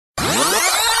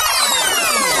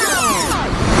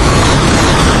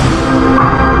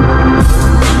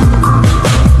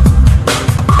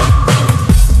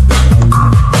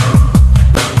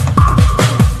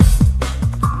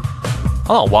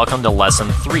Hello, welcome to Lesson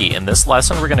 3. In this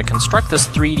lesson, we're going to construct this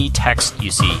 3D text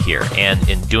you see here. And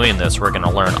in doing this, we're going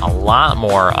to learn a lot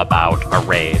more about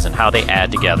arrays and how they add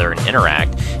together and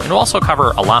interact. And we'll also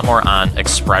cover a lot more on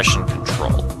expression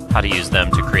control, how to use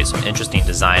them to create some interesting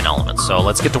design elements. So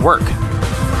let's get to work.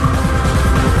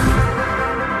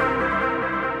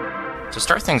 To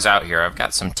start things out here, I've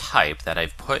got some type that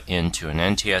I've put into an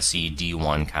NTSC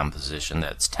D1 composition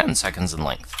that's 10 seconds in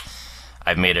length.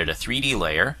 I've made it a 3D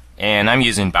layer, and I'm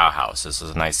using Bauhaus. This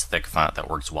is a nice thick font that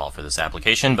works well for this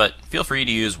application, but feel free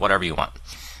to use whatever you want.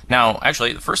 Now,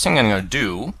 actually, the first thing I'm going to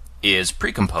do is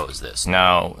pre-compose this.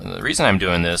 Now, the reason I'm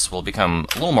doing this will become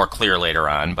a little more clear later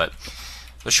on, but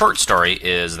the short story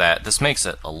is that this makes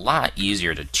it a lot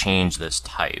easier to change this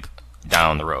type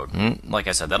down the road. And like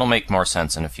I said, that'll make more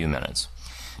sense in a few minutes.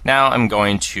 Now I'm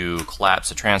going to collapse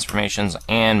the transformations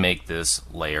and make this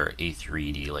layer a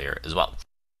 3D layer as well.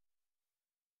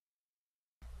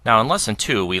 Now in Lesson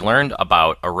 2, we learned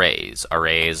about arrays.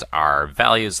 Arrays are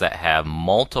values that have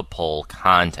multiple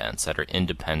contents that are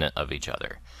independent of each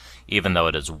other, even though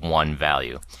it is one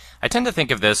value. I tend to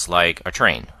think of this like a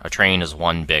train. A train is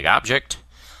one big object,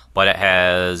 but it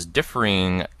has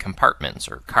differing compartments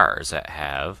or cars that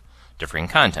have differing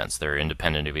contents. They're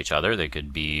independent of each other. They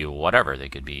could be whatever. They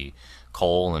could be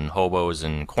coal and hobos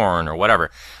and corn or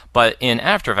whatever. But in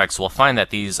After Effects, we'll find that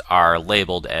these are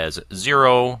labeled as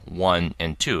 0, 1,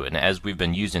 and 2. And as we've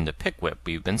been using the pick whip,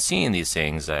 we've been seeing these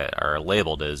things that are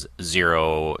labeled as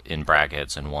 0 in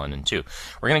brackets and 1 and 2.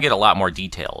 We're going to get a lot more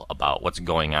detail about what's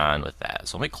going on with that.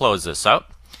 So let me close this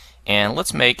up, and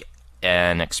let's make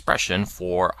an expression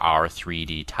for our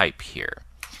 3D type here.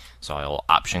 So I will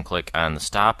option click on the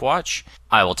stopwatch.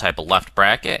 I will type a left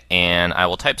bracket, and I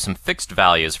will type some fixed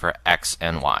values for x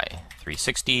and y.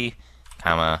 360,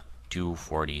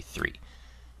 243.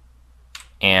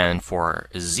 And for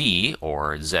z,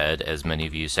 or z as many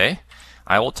of you say,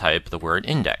 I will type the word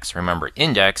index. Remember,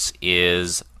 index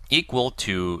is equal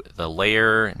to the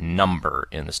layer number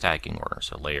in the stacking order.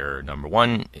 So layer number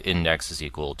 1, index is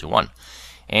equal to 1.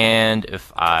 And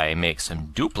if I make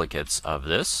some duplicates of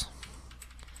this,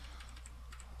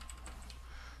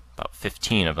 about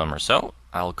 15 of them or so,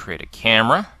 I'll create a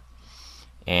camera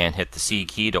and hit the C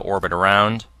key to orbit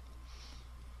around.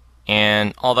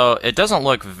 And although it doesn't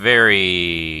look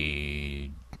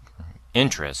very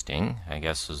interesting, I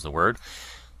guess is the word,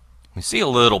 we see a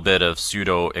little bit of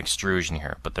pseudo extrusion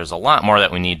here, but there's a lot more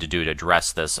that we need to do to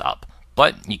dress this up.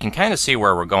 But you can kind of see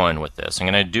where we're going with this. I'm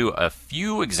going to do a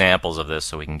few examples of this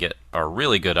so we can get a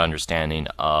really good understanding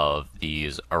of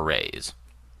these arrays.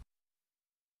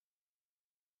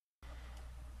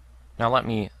 Now let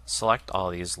me select all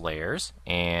these layers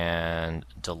and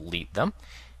delete them.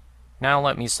 Now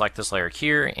let me select this layer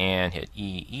here and hit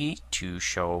EE to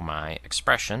show my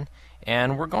expression.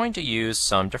 And we're going to use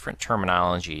some different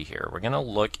terminology here. We're going to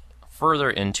look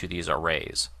further into these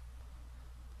arrays.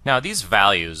 Now these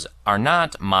values are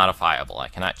not modifiable. I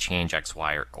cannot change X,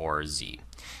 Y, or Z.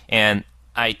 And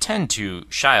I tend to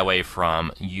shy away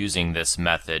from using this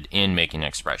method in making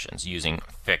expressions, using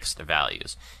fixed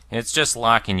values. It's just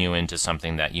locking you into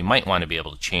something that you might want to be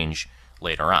able to change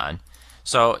later on.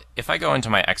 So if I go into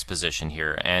my X position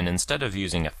here, and instead of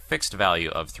using a fixed value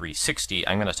of 360,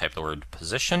 I'm going to type the word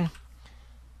position.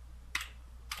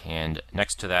 And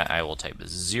next to that, I will type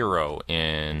 0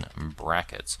 in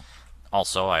brackets.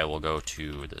 Also, I will go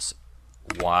to this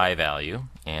Y value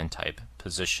and type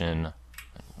position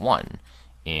 1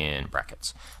 in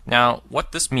brackets. Now,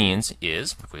 what this means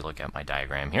is, if we look at my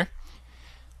diagram here,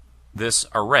 this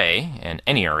array, and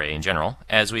any array in general,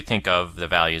 as we think of the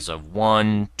values of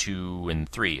 1, 2, and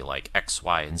 3, like X,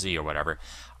 Y, and Z or whatever,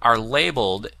 are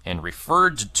labeled and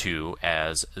referred to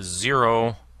as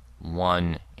 0,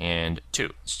 1, and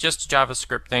 2. It's just a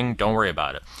JavaScript thing, don't worry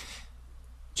about it.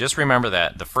 Just remember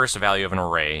that the first value of an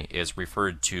array is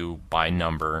referred to by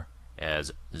number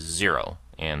as 0.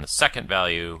 And the second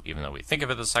value, even though we think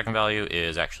of it as the second value,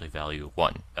 is actually value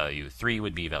 1. Value 3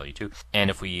 would be value 2.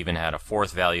 And if we even had a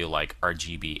fourth value like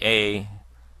RGBA,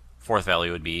 fourth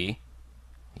value would be,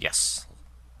 yes,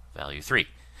 value 3.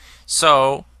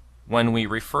 So when we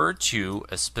refer to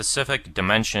a specific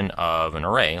dimension of an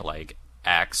array, like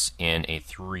X in a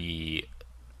 3-value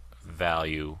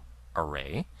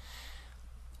array,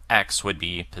 X would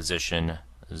be position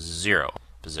 0.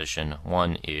 Position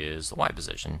 1 is the Y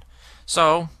position.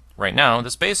 So right now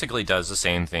this basically does the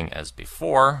same thing as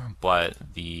before, but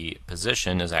the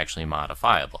position is actually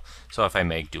modifiable. So if I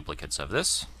make duplicates of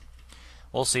this,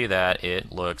 we'll see that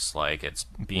it looks like it's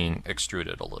being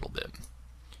extruded a little bit.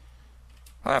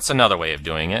 Well, that's another way of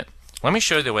doing it. Let me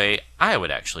show you the way I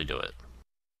would actually do it.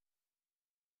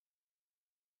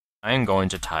 I'm going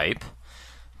to type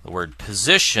the word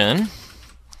position,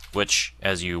 which,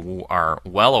 as you are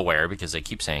well aware because I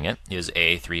keep saying it, is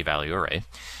a 3-value array.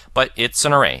 But it's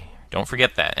an array. Don't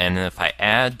forget that. And if I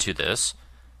add to this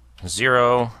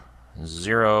 0,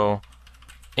 0,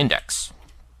 index,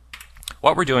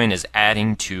 what we're doing is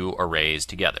adding two arrays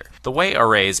together. The way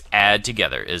arrays add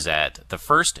together is that the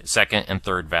first, second, and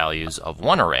third values of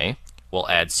one array will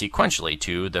add sequentially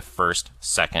to the first,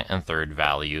 second, and third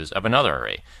values of another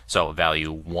array. So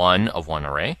value 1 of one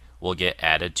array will get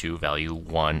added to value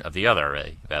 1 of the other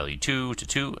array, value 2 to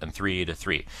 2, and 3 to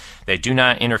 3. They do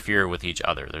not interfere with each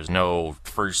other. There's no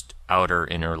first, outer,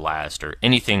 inner, last, or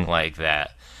anything like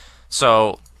that.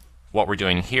 So what we're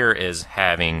doing here is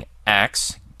having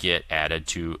x get added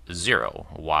to 0,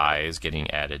 y is getting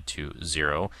added to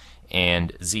 0,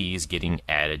 and z is getting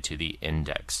added to the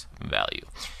index value.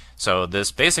 So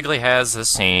this basically has the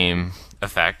same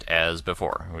effect as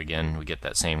before. Again, we get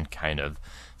that same kind of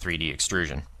 3D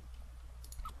extrusion.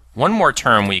 One more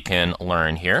term we can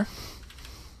learn here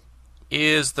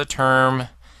is the term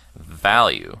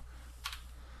value.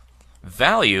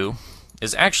 Value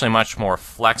is actually a much more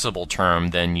flexible term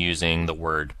than using the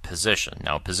word position.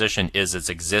 Now, position is its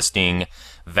existing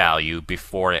value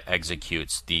before it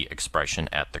executes the expression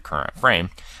at the current frame.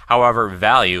 However,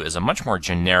 value is a much more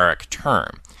generic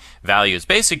term. Value is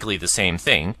basically the same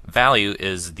thing. Value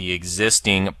is the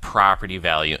existing property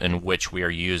value in which we are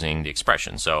using the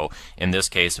expression. So in this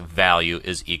case, value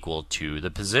is equal to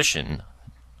the position.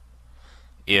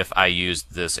 If I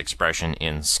used this expression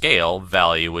in scale,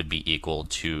 value would be equal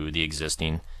to the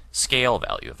existing scale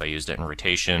value. If I used it in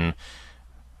rotation,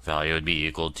 value would be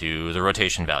equal to the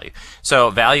rotation value. So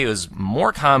value is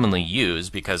more commonly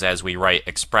used because as we write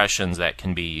expressions that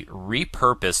can be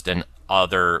repurposed in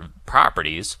other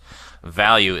properties,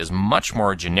 value is much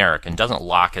more generic and doesn't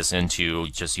lock us into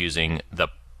just using the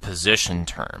position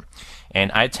term. And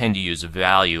I tend to use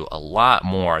value a lot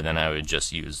more than I would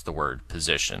just use the word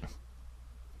position.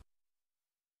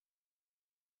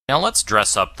 Now let's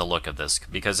dress up the look of this,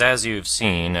 because as you've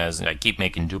seen, as I keep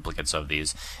making duplicates of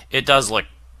these, it does look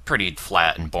pretty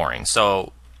flat and boring.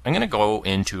 So I'm going to go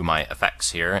into my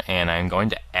effects here, and I'm going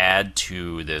to add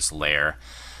to this layer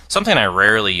something I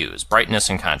rarely use, brightness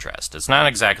and contrast. It's not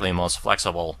exactly the most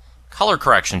flexible color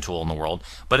correction tool in the world,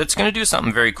 but it's going to do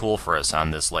something very cool for us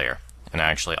on this layer, and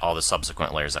actually all the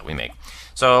subsequent layers that we make.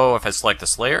 So if I select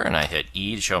this layer and I hit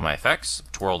E to show my effects,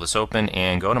 twirl this open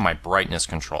and go to my brightness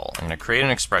control. I'm going to create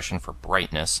an expression for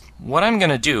brightness. What I'm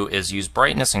going to do is use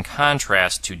brightness and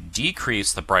contrast to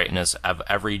decrease the brightness of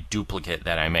every duplicate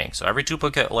that I make. So every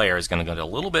duplicate layer is going to get a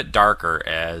little bit darker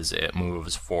as it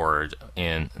moves forward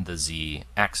in the Z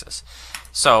axis.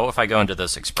 So if I go into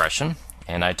this expression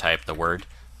and I type the word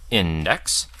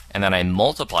index, and then I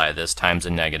multiply this times a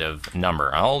negative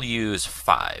number, I'll use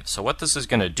 5. So what this is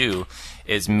going to do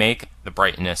is make the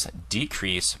brightness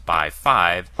decrease by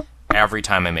 5 every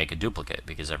time I make a duplicate,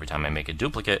 because every time I make a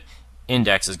duplicate,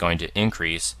 index is going to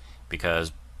increase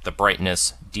because the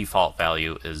brightness default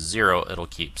value is 0, it'll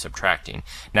keep subtracting.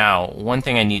 Now, one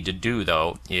thing I need to do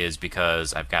though is,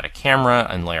 because I've got a camera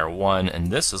in layer 1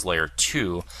 and this is layer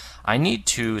 2, I need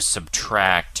to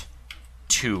subtract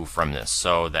 2 from this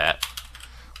so that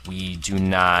we do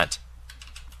not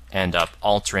end up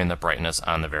altering the brightness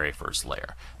on the very first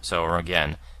layer. So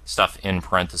again, stuff in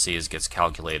parentheses gets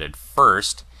calculated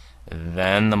first,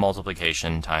 then the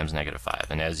multiplication times -5.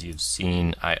 And as you've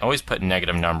seen, I always put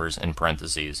negative numbers in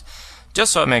parentheses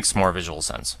just so it makes more visual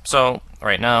sense. So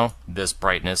right now, this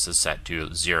brightness is set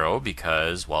to 0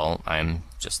 because, well, I'm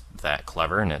just that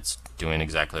clever and it's doing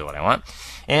exactly what I want.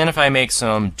 And if I make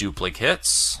some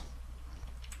duplicates,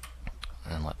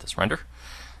 and let this render,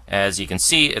 as you can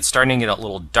see, it's starting to get a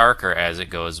little darker as it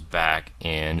goes back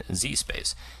in Z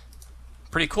space.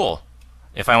 Pretty cool.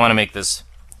 If I want to make this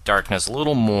darkness a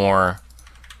little more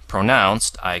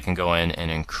pronounced, I can go in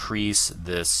and increase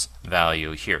this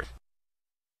value here.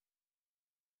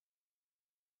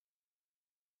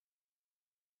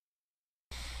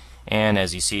 And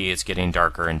as you see, it's getting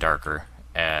darker and darker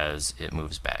as it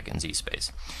moves back in Z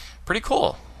space. Pretty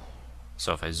cool.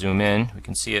 So if I zoom in, we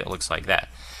can see it looks like that.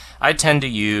 I tend to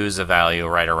use a value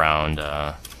right around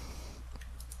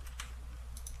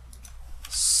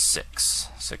 6.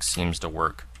 6 seems to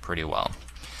work pretty well.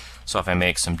 So if I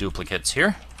make some duplicates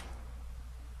here,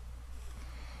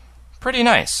 pretty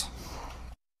nice.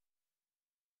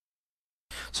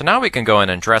 So now we can go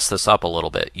in and dress this up a little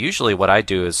bit. Usually what I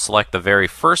do is select the very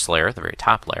first layer, the very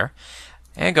top layer,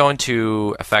 and go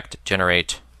into Effect,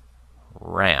 Generate,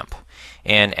 Ramp,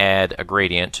 and add a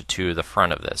gradient to the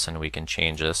front of this. And we can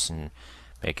change this and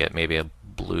make it maybe a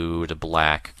blue to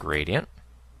black gradient.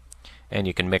 And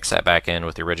you can mix that back in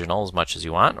with the original as much as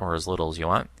you want or as little as you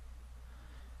want.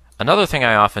 Another thing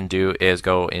I often do is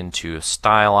go into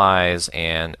Stylize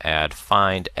and add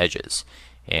Find Edges.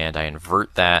 And I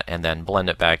invert that and then blend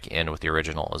it back in with the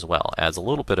original as well. Adds a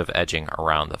little bit of edging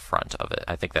around the front of it.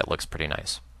 I think that looks pretty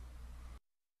nice.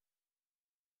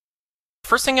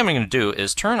 First thing I'm going to do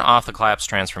is turn off the collapse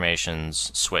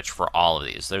transformations switch for all of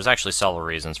these. There's actually several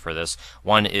reasons for this.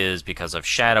 One is because of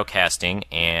shadow casting,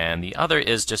 and the other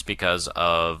is just because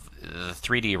of the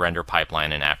 3D render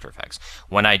pipeline in After Effects.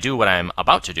 When I do what I'm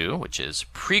about to do, which is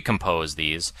pre-compose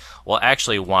these, we'll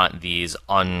actually want these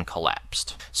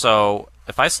uncollapsed. So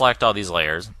if I select all these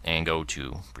layers and go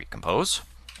to pre-compose,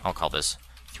 I'll call this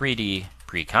 3D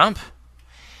pre-comp.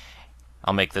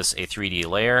 I'll make this a 3D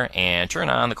layer and turn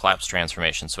on the collapse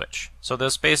transformation switch. So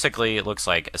this basically looks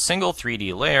like a single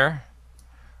 3D layer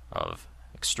of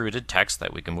extruded text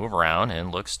that we can move around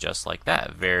and looks just like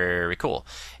that. Very cool.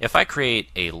 If I create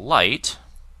a light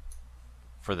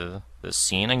for this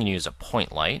scene, I'm going to use a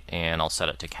point light and I'll set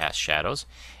it to cast shadows.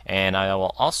 And I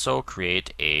will also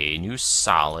create a new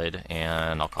solid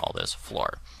and I'll call this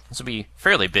floor. This will be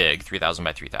fairly big, 3000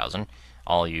 by 3000.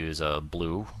 I'll use a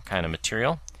blue kind of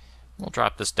material. We'll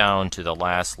drop this down to the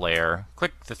last layer,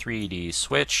 click the 3D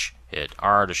switch, hit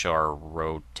R to show our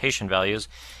rotation values,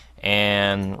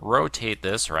 and rotate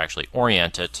this, or actually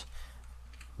orient it,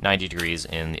 90 degrees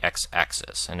in the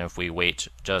x-axis. And if we wait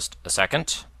just a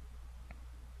second,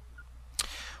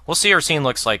 we'll see our scene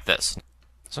looks like this.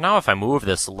 So now if I move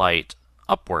this light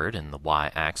upward in the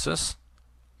y-axis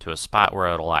to a spot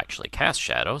where it'll actually cast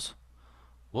shadows,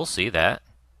 we'll see that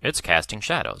it's casting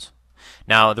shadows.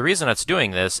 Now, the reason it's doing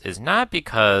this is not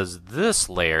because this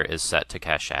layer is set to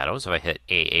cast shadows. If I hit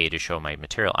AA to show my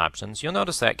material options, you'll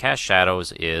notice that cast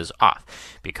shadows is off.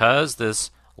 Because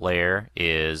this layer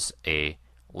is a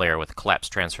layer with collapse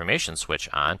transformation switch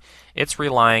on, it's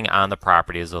relying on the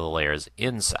properties of the layers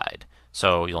inside.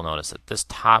 So you'll notice that this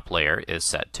top layer is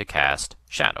set to cast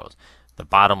shadows. The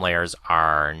bottom layers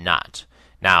are not.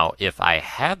 Now, if I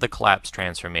had the collapse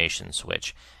transformation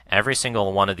switch, every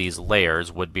single one of these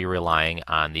layers would be relying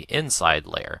on the inside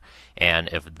layer. And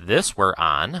if this were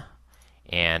on,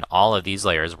 and all of these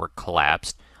layers were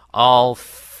collapsed, all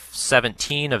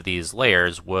 17 of these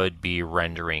layers would be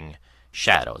rendering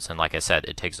shadows. And like I said,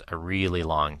 it takes a really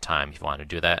long time if you want to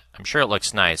do that. I'm sure it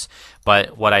looks nice,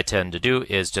 but what I tend to do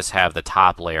is just have the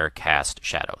top layer cast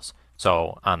shadows.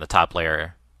 So on the top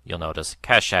layer, you'll notice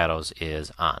cast shadows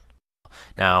is on.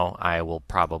 Now I will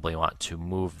probably want to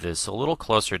move this a little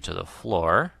closer to the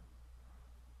floor,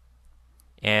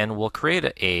 and we'll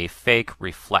create a fake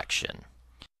reflection.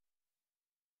 You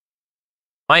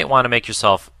might want to make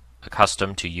yourself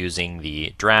accustomed to using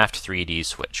the draft 3D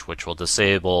switch, which will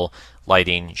disable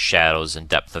lighting, shadows, and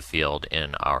depth of field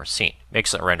in our scene.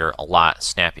 Makes it render a lot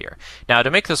snappier. Now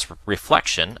to make this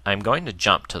reflection, I'm going to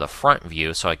jump to the front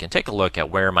view so I can take a look at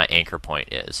where my anchor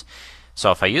point is. So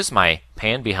if I use my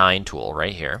pan behind tool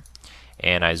right here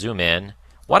and I zoom in,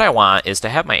 what I want is to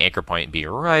have my anchor point be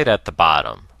right at the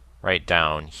bottom, right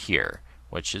down here,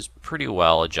 which is pretty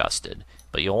well adjusted.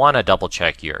 But you'll want to double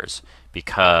check yours,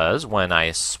 because when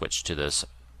I switch to this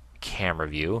camera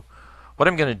view, what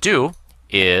I'm going to do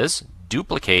is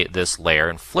duplicate this layer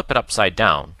and flip it upside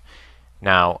down.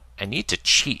 Now I need to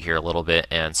cheat here a little bit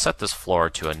and set this floor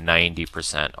to a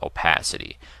 90%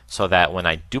 opacity so that when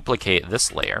I duplicate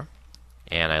this layer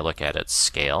and I look at its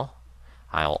scale,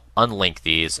 I'll unlink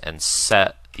these and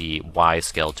set the Y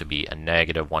scale to be a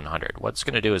 -100. What it's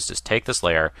going to do is just take this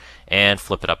layer and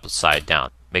flip it upside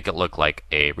down, make it look like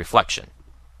a reflection,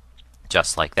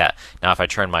 just like that. Now if I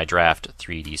turn my draft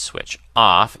 3D switch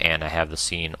off and I have the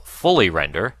scene fully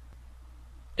render,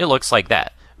 it looks like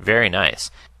that. Very nice.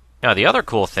 Now the other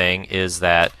cool thing is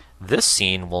that this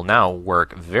scene will now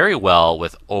work very well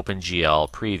with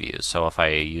OpenGL previews. So if I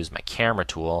use my camera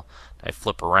tool, I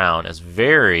flip around, it's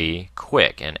very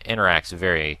quick and interacts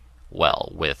very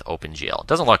well with OpenGL. It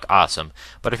doesn't look awesome,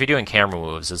 but if you're doing camera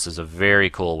moves, this is a very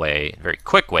cool way, very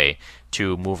quick way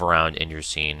to move around in your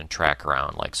scene and track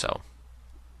around like so.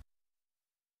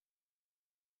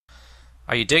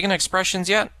 Are you digging expressions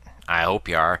yet? I hope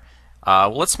you are.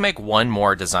 Let's make one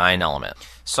more design element.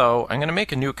 So I'm going to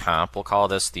make a new comp. We'll call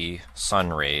this the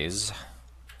sun rays.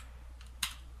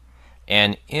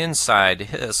 And inside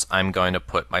this, I'm going to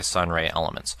put my sun ray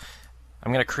elements.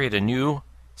 I'm going to create a new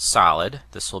solid.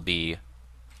 This will be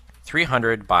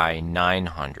 300 by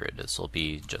 900. This will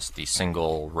be just the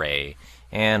single ray.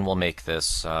 And we'll make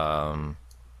this well,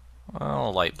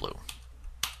 light blue.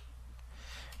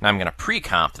 Now I'm going to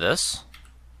pre-comp this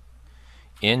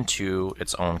into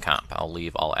its own comp. I'll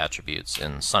leave all attributes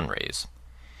in sun rays.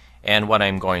 And what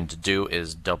I'm going to do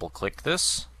is double click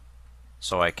this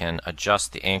so I can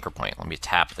adjust the anchor point. Let me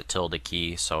tap the tilde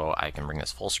key so I can bring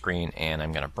this full screen, and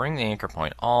I'm going to bring the anchor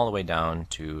point all the way down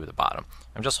to the bottom.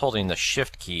 I'm just holding the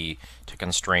shift key to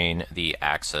constrain the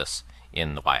axis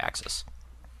in the y-axis.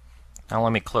 Now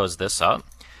let me close this up.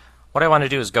 What I want to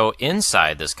do is go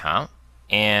inside this comp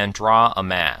and draw a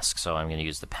mask. So I'm going to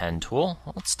use the pen tool.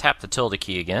 Let's tap the tilde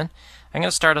key again. I'm going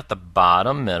to start at the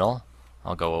bottom middle.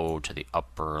 I'll go to the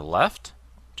upper left,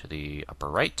 to the upper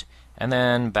right, and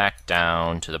then back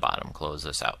down to the bottom. Close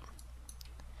this out.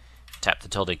 Tap the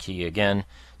tilde key again.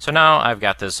 So now I've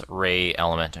got this ray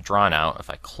element drawn out. If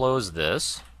I close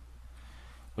this,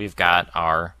 we've got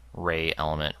our ray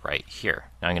element right here.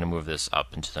 Now I'm going to move this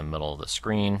up into the middle of the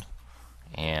screen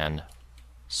and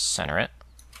center it.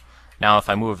 Now if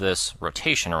I move this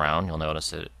rotation around, you'll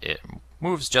notice that it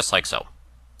moves just like so.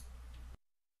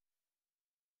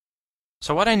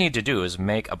 So what I need to do is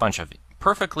make a bunch of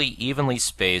perfectly evenly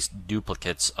spaced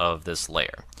duplicates of this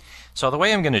layer. So the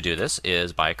way I'm going to do this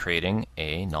is by creating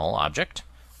a null object.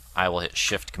 I will hit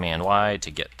Shift Command Y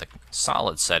to get the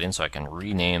solid setting so I can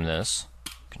rename this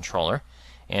controller.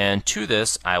 And to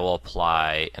this I will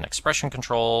apply an expression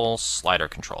control, slider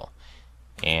control.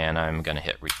 And I'm going to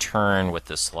hit return with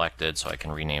this selected so I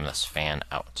can rename this fan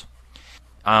out.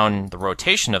 On the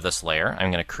rotation of this layer,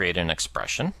 I'm going to create an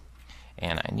expression.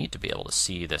 And I need to be able to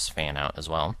see this fan out as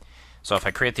well. So if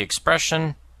I create the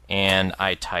expression and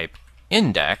I type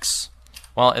index,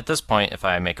 well, at this point, if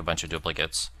I make a bunch of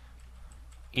duplicates,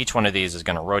 each one of these is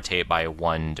going to rotate by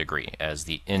 1 degree, as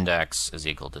the index is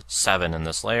equal to 7 in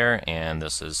this layer, and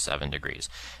this is 7 degrees.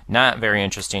 Not very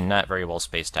interesting, not very well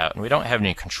spaced out, and we don't have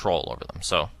any control over them.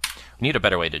 So we need a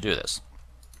better way to do this.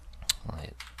 I'll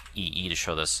hit EE to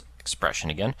show this expression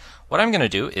again. What I'm going to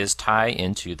do is tie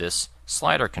into this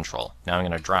slider control. Now I'm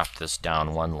going to drop this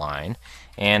down one line,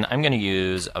 and I'm going to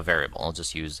use a variable. I'll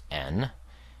just use n,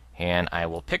 and I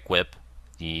will pick whip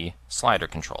the slider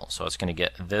control. So it's going to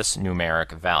get this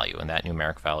numeric value, and that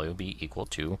numeric value will be equal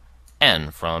to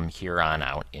n from here on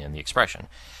out in the expression.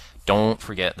 Don't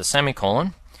forget the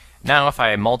semicolon. Now if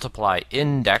I multiply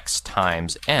index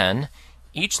times n,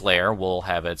 each layer will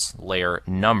have its layer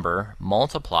number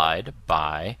multiplied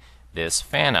by this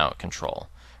fan out control.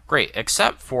 Great,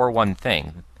 except for one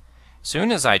thing. As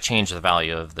soon as I change the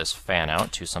value of this fan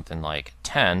out to something like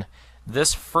 10,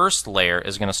 this first layer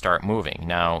is going to start moving.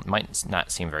 Now, it might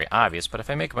not seem very obvious, but if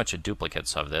I make a bunch of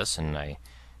duplicates of this and I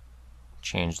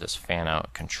change this fan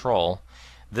out control,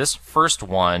 this first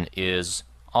one is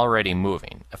already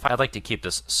moving. If I'd like to keep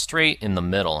this straight in the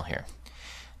middle here.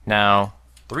 Now,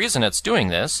 the reason it's doing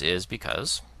this is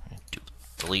because,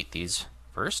 delete these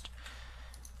first,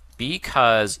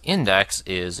 because index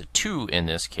is 2 in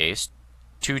this case.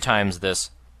 2 times this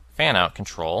fan out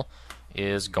control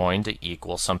is going to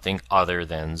equal something other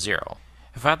than 0.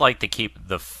 If I'd like to keep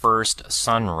the first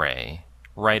sun ray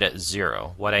right at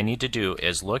 0, what I need to do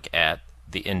is look at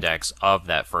the index of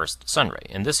that first sun ray.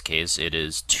 In this case, it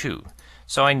is 2.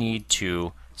 So I need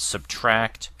to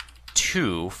subtract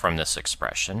 2 from this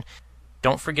expression.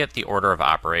 Don't forget the order of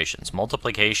operations.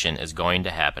 Multiplication is going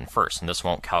to happen first, and this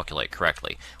won't calculate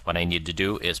correctly. What I need to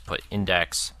do is put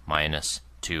index minus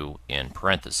 2 in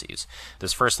parentheses.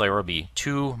 This first layer will be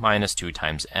 2 minus 2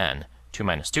 times n. 2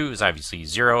 minus 2 is obviously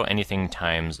 0. Anything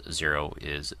times 0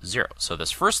 is 0. So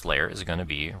this first layer is going to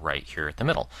be right here at the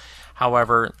middle.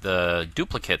 However, the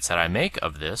duplicates that I make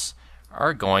of this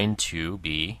are going to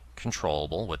be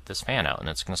controllable with this fan out, and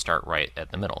it's going to start right at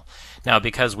the middle. Now,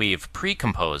 because we've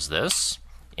pre-composed this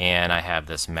and I have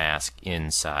this mask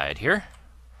inside here,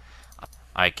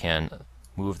 I can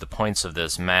move the points of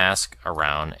this mask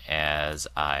around as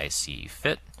I see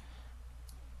fit.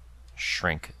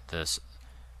 Shrink this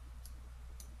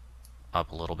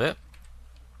up a little bit,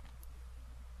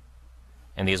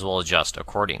 and these will adjust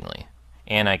accordingly.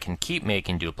 And I can keep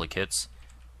making duplicates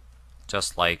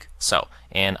just like so.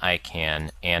 And I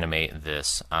can animate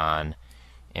this on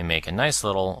and make a nice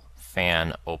little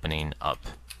fan opening up.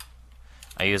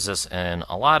 I use this in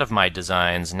a lot of my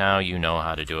designs. Now you know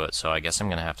how to do it, so I guess I'm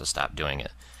going to have to stop doing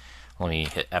it. Let me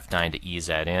hit F9 to ease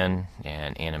that in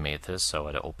and animate this so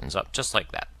it opens up just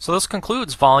like that. So this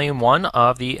concludes Volume 1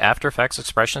 of the After Effects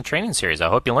Expression Training Series. I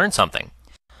hope you learned something.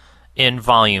 In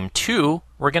Volume 2,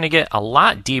 we're going to get a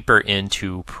lot deeper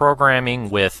into programming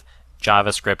with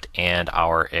JavaScript and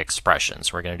our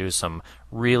expressions. We're going to do some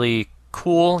really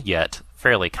cool yet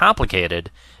fairly complicated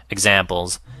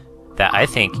examples that I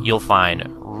think you'll find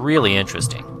really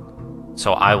interesting.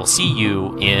 So I will see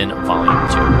you in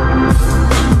Volume 2.